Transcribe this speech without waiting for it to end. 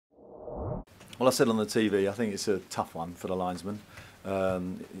Well, I said on the TV, I think it's a tough one for the linesman.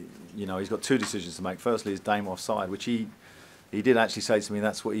 You know, he's got two decisions to make. Firstly, is Damo offside, which he did actually say to me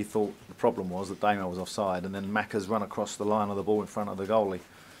that's what he thought the problem was, that Damo was offside, and then Macca's run across the line of the ball in front of the goalie.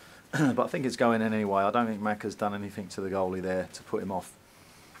 But I think it's going in anyway. I don't think Macca's done anything to the goalie there to put him off.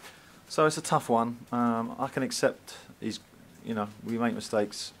 So it's a tough one. I can accept you know, we make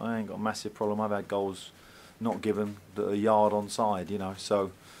mistakes. I ain't got a massive problem. I've had goals not given that are a yard onside, you know, so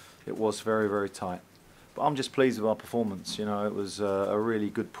it was very, very tight. But I'm just pleased with our performance. You know, it was a really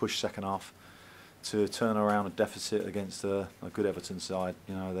good push second half to turn around a deficit against a good Everton side.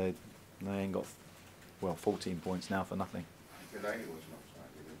 You know, they ain't got, well, 14 points now for nothing. Delaney wasn't offside.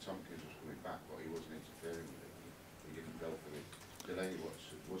 Even Tompkins was coming back, but he wasn't interfering with it. He didn't go for it. Delaney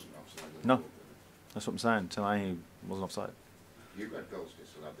wasn't offside. No, that's what I'm saying. Delaney wasn't offside. You've had goals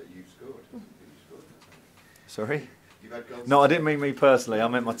disallowed that you've scored. You scored. Sorry? You've had goals. No, I didn't mean me personally. I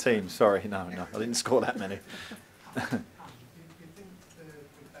meant my team. Sorry, no, I didn't score that many. Do you think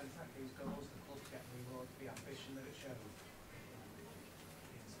with Bentancur's goals, the club get rewarded the ambition that it showed?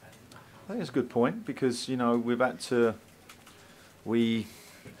 I think it's a good point because, you know, we've had to. He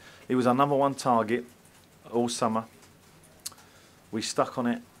was our #1 target all summer. We stuck on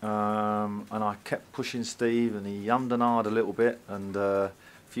it, and I kept pushing Steve, and he ummed a little bit, and a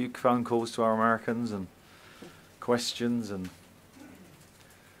few phone calls to our Americans and questions,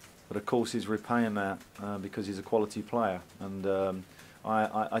 but of course he's repaying that because he's a quality player, and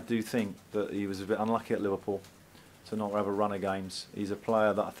I do think that he was a bit unlucky at Liverpool to not have a run of games. He's a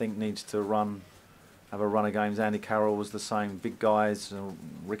player that I think needs to have a run of games. Andy Carroll was the same, big guys.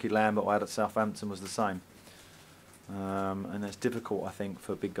 Ricky Lambert I had at Southampton was the same. And it's difficult, I think,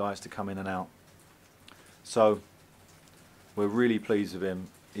 for big guys to come in and out. So we're really pleased with him.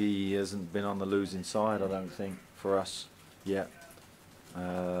 He hasn't been on the losing side, I don't think, for us yet,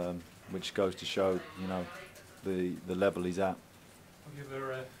 which goes to show, you know, the level he's at. Have you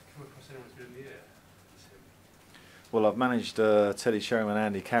ever come across anyone who's been in the air? Well, I've managed Teddy Sheringham and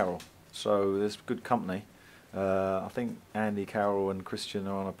Andy Carroll, so there's good company. I think Andy Carroll and Christian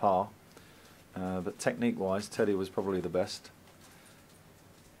are on a par. But technique-wise, Teddy was probably the best.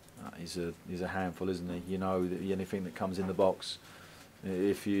 He's a handful, isn't he? You know, anything that comes in the box.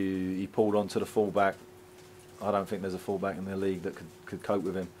 If he pulled onto the fullback, I don't think there's a fullback in the league that could cope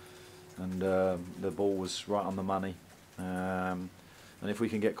with him. And the ball was right on the money. And if we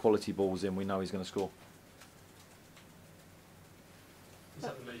can get quality balls in, we know he's going to score. Is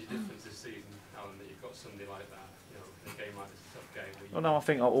that the major difference this season, Alan, that you've got somebody like that? You know, in a game like this, a tough game. Well, no, I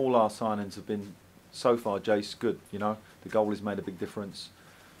think all our signings have been, so far, Jace, good. You know, the goalie's made a big difference.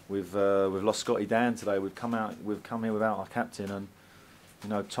 We've lost Scotty Dan today. We've come here without our captain, and you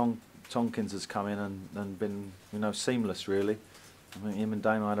know, Tompkins has come in and been, you know, seamless really. I mean, him and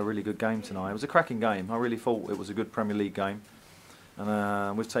Damo had a really good game tonight. It was a cracking game. I really thought it was a good Premier League game,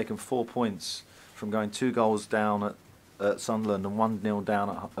 and we've taken 4 points from going 2 goals down at Sunderland and 1-0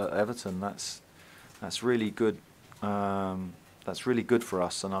 down at Everton. That's really good. That's really good for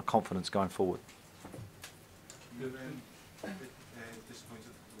us and our confidence going forward.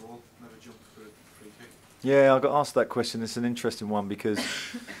 Yeah, I got asked that question. It's an interesting one because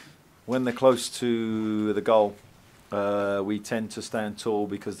when they're close to the goal, we tend to stand tall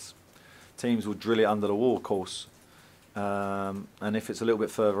because teams will drill it under the wall, of course. And if it's a little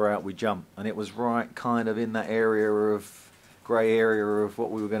bit further out, we jump. And it was right kind of in that grey area of what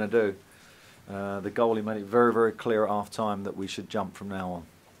we were going to do. The goalie made it very, very clear at half-time that we should jump from now on.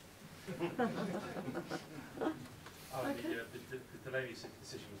 The Delaney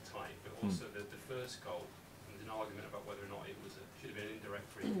decision was tight, but also the first goal, there was an argument about whether or not it should have been an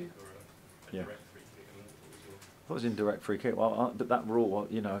indirect free kick or a direct free kick. I mean, what was your... What was indirect free kick? Well, but that rule,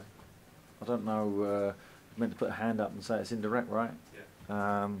 you know, I don't know. Meant to put a hand up and say it's indirect, right?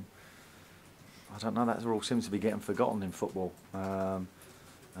 Yeah. I don't know. That rule seems to be getting forgotten in football, and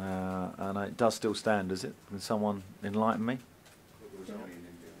it does still stand, does it? Can someone enlighten me? There was only an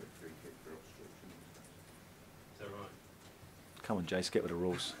indirect free kick for obstruction. Is that right? Come on, Jace, get with the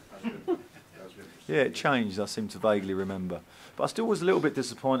rules. That's been Yeah, it changed. I seem to vaguely remember, but I still was a little bit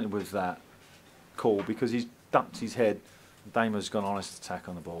disappointed with that call because he's ducked his head. Damo's gone honest attack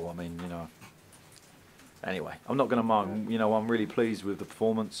on the ball. I mean, you know. Anyway, I'm not going to mind. You know, I'm really pleased with the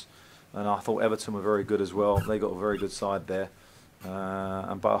performance, and I thought Everton were very good as well. They got a very good side there,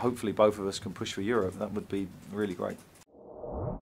 but hopefully both of us can push for Europe. That would be really great.